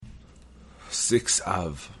6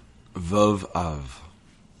 Av, Vav Av,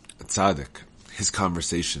 Tzaddik, His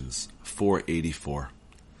Conversations, 484.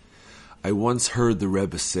 I once heard the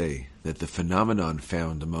Rebbe say that the phenomenon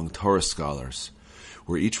found among Torah scholars,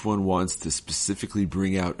 where each one wants to specifically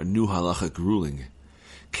bring out a new halachic ruling,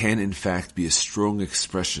 can in fact be a strong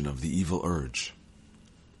expression of the evil urge.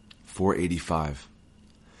 485.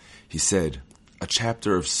 He said, a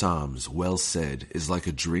chapter of Psalms well said is like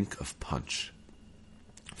a drink of punch.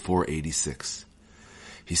 486.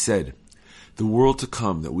 He said, the world to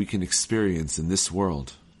come that we can experience in this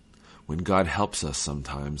world, when God helps us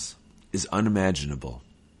sometimes, is unimaginable.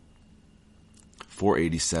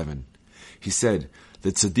 487. He said,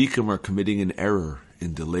 the Tzaddikim are committing an error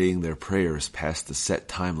in delaying their prayers past the set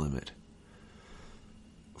time limit.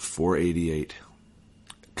 488.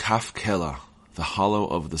 Kaf Kela, the hollow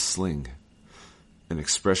of the sling, an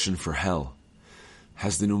expression for hell,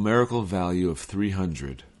 has the numerical value of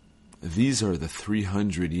 300. These are the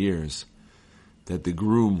 300 years that the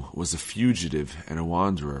groom was a fugitive and a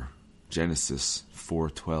wanderer. Genesis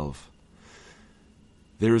 4:12.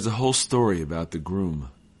 There is a whole story about the groom,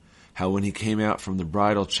 how when he came out from the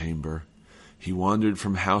bridal chamber, he wandered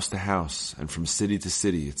from house to house and from city to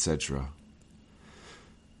city, etc.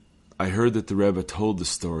 I heard that the Rebbe told the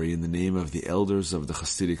story in the name of the elders of the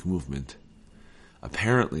Hasidic movement,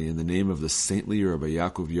 apparently in the name of the saintly Rabbi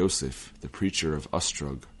Yaakov Yosef, the preacher of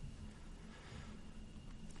Ostrog.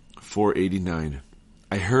 489.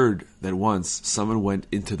 I heard that once someone went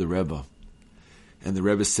into the Rebbe, and the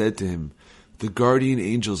Rebbe said to him, the guardian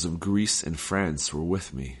angels of Greece and France were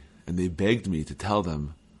with me, and they begged me to tell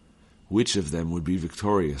them which of them would be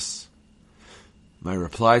victorious. My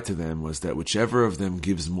reply to them was that whichever of them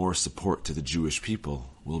gives more support to the Jewish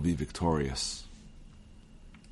people will be victorious.